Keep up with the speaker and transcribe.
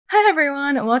Hi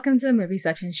everyone, and welcome to the Movie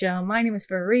Section Show. My name is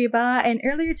Fariba, and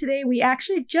earlier today we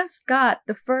actually just got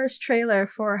the first trailer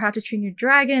for How to Train Your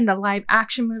Dragon, the live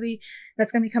action movie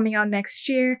that's going to be coming out next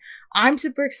year. I'm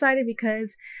super excited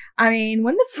because, when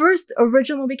the first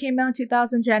original movie came out in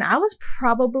 2010, I was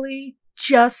probably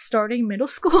just starting middle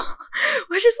school,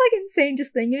 which is like insane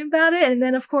just thinking about it. And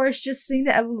then of course just seeing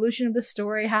the evolution of the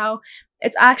story, how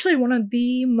it's actually one of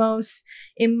the most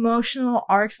emotional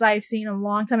arcs I've seen in a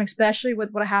long time, especially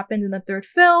with what happened in the third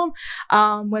film,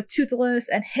 with Toothless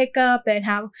and Hiccup and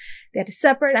how they had to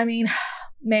separate.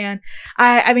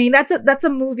 That's a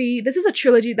movie. This is a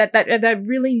trilogy that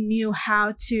really knew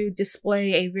how to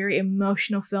display a very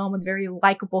emotional film with very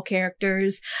likable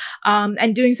characters,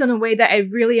 and doing so in a way that it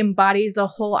really embodies the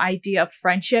whole idea of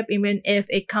friendship, even if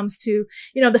it comes to,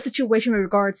 the situation with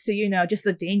regards to, just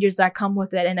the dangers that come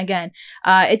with it. And again,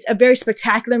 it's a very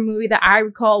spectacular movie that I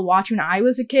recall watching when I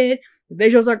was a kid. The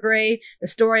visuals are great. The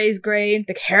story is great.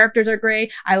 The characters are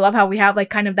great. I love how we have like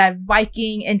kind of that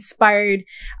Viking inspired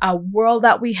world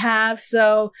that we have.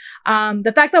 So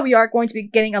the fact that we are going to be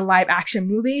getting a live action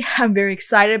movie, I'm very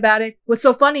excited about it. What's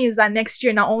so funny is that next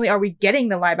year, not only are we getting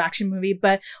the live action movie,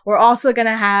 but we're also going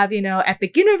to have,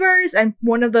 Epic Universe, and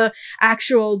one of the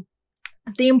actual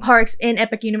theme parks in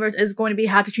Epic Universe is going to be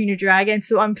How to Train Your Dragon.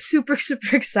 So I'm super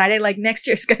excited. Like next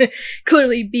year is going to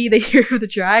clearly be the year of the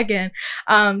dragon.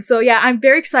 So yeah, I'm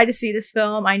very excited to see this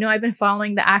film. I know I've been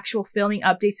following the actual filming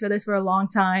updates for this for a long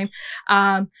time.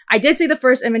 I did see the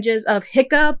first images of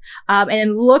Hiccup, and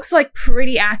it looks like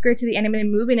pretty accurate to the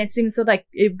animated movie, and it seems so like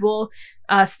it will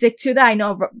stick to that. I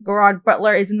know Gerard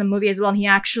Butler is in the movie as well, and he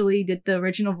actually did the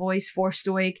original voice for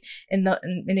Stoic in the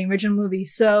original movie.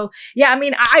 So yeah,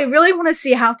 I really want to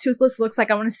see how Toothless looks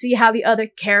like. I want to see how the other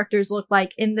characters look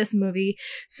like in this movie.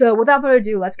 So without further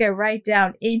ado, let's get right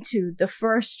down into the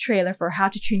first trailer for How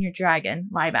to Train Your Dragon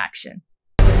live action.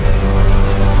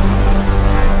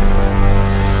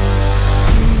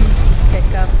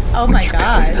 Hiccup. Oh my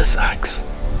god. This axe.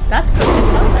 That's good.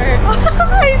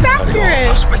 Oh, he's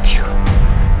accurate. With you.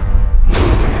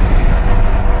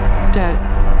 Dad,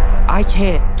 I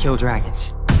can't kill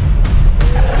dragons.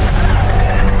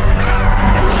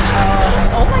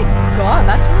 Oh my god,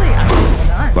 that's really actually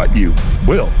done. But you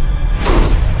will.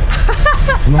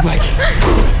 I'm a Viking.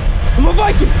 I'm a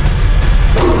Viking.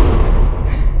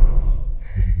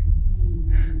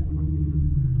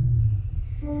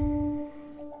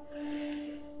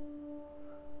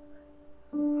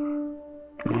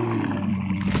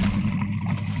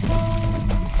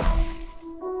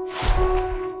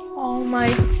 Oh my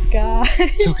god.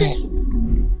 It's okay.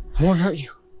 I won't hurt you.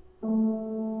 Oh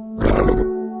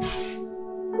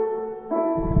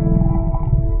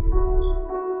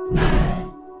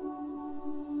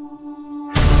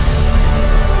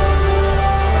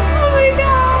my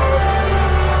god.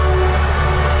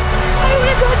 I want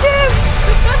to touch him.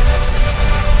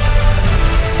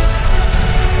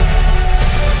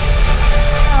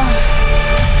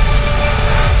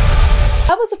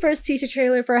 That was the first teaser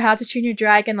trailer for How to Train Your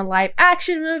Dragon, the live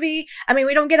action movie.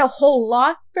 We don't get a whole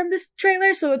lot from this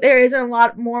trailer, so there isn't a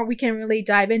lot more we can really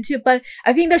dive into, but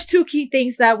I think there's two key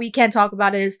things that we can talk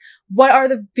about is what are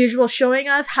the visuals showing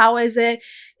us? How is it,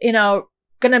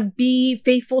 gonna be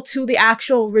faithful to the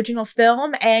actual original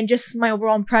film, and just my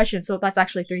overall impression. So that's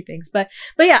actually three things. But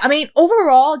yeah,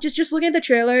 overall, just looking at the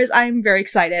trailers, I'm very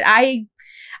excited.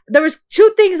 There was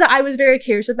two things that I was very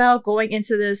curious about going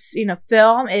into this,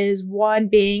 film, is one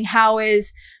being how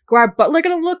is Gerard Butler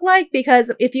going to look like?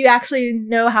 Because if you actually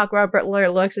know how Gerard Butler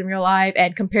looks in real life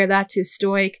and compare that to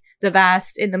Stoic the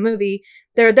Vast in the movie,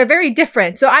 they're very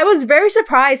different. So I was very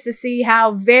surprised to see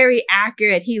how very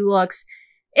accurate he looks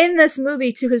in this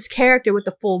movie to his character, with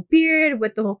the full beard,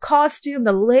 with the whole costume,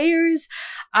 the layers.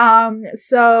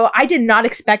 So I did not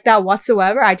expect that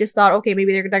whatsoever. I just thought, okay,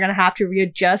 maybe they're gonna have to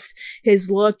readjust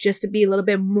his look just to be a little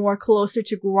bit more closer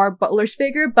to Gerard Butler's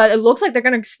figure, but it looks like they're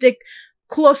gonna stick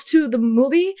close to the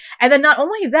movie. And then not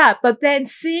only that, but then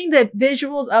seeing the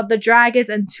visuals of the dragons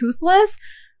and Toothless,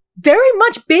 very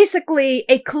much basically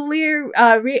a clear,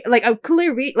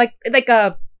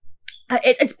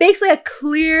 it's basically a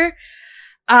clear,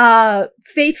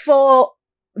 faithful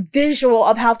visual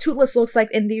of how Toothless looks like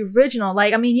in the original.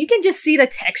 You can just see the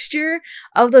texture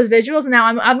of those visuals. Now,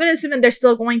 I'm going to assume that they're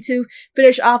still going to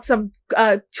finish off some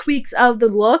tweaks of the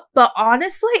look, but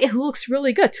honestly, it looks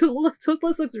really good.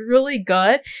 Toothless looks really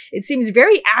good. It seems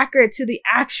very accurate to the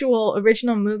actual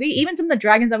original movie. Even some of the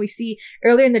dragons that we see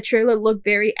earlier in the trailer look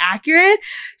very accurate.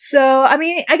 So,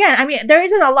 there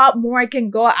isn't a lot more I can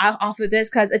go off of this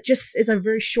because it's a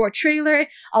very short trailer.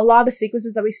 A lot of the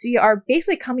sequences that we see are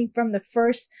basically coming from the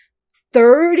first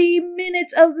 30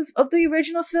 minutes of the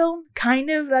original film, kind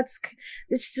of.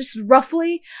 It's just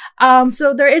roughly.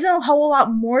 So there isn't a whole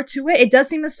lot more to it. It does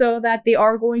seem as though that they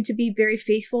are going to be very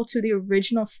faithful to the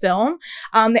original film.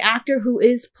 The actor who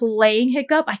is playing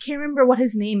Hiccup, I can't remember what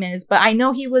his name is, but I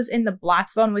know he was in The Black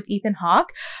Phone with Ethan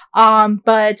Hawke.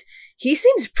 But he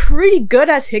seems pretty good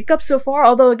as Hiccup so far.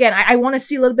 Although again, I want to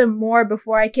see a little bit more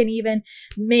before I can even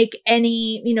make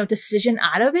any, decision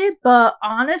out of it. But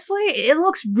honestly, it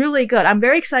looks really good. I'm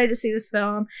very excited to see this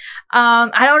film.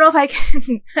 I don't know if I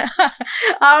can,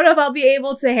 I don't know if I'll be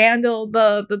able to handle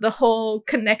the whole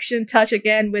connection touch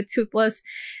again with Toothless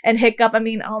and Hiccup. I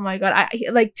mean, oh my God,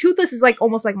 Toothless is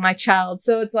almost like my child.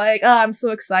 So it's I'm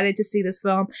so excited to see this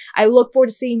film. I look forward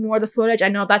to seeing more of the footage. I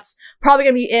know that's probably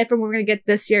going to be it from what we're going to get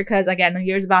this year, because again, the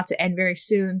year's about to end very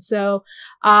soon. So,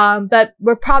 but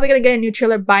we're probably going to get a new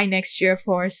trailer by next year, of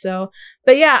course. So,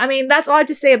 but yeah, I mean, that's all I have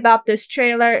to say about this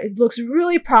trailer. It looks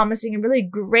really promising and really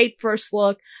great first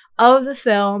look of the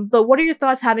film. But what are your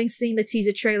thoughts having seen the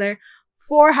teaser trailer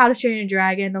for How to Train Your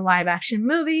Dragon, the live action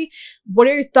movie? What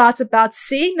are your thoughts about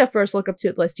seeing the first look of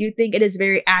Toothless? Do you think it is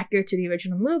very accurate to the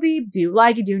original movie? Do you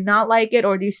like it? Do you not like it?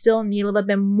 Or do you still need a little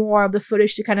bit more of the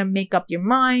footage to kind of make up your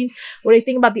mind? What do you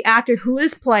think about the actor who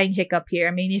is playing Hiccup here?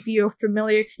 I mean, if you're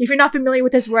not familiar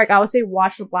with his work, I would say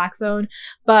watch The Black Phone.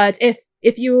 But if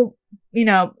you,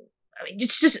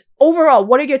 it's just overall,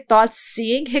 what are your thoughts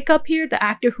seeing Hiccup here, the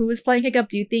actor who is playing Hiccup?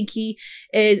 Do you think he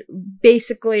is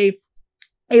basically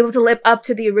able to live up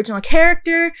to the original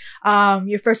character,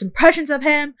 your first impressions of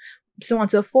him, so on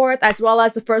and so forth, as well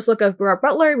as the first look of Gerard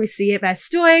Butler? We see him as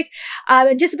stoic,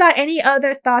 and just about any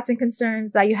other thoughts and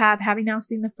concerns that you have having now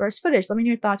seen the first footage. Let me know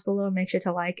your thoughts below. Make sure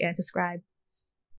to like and subscribe.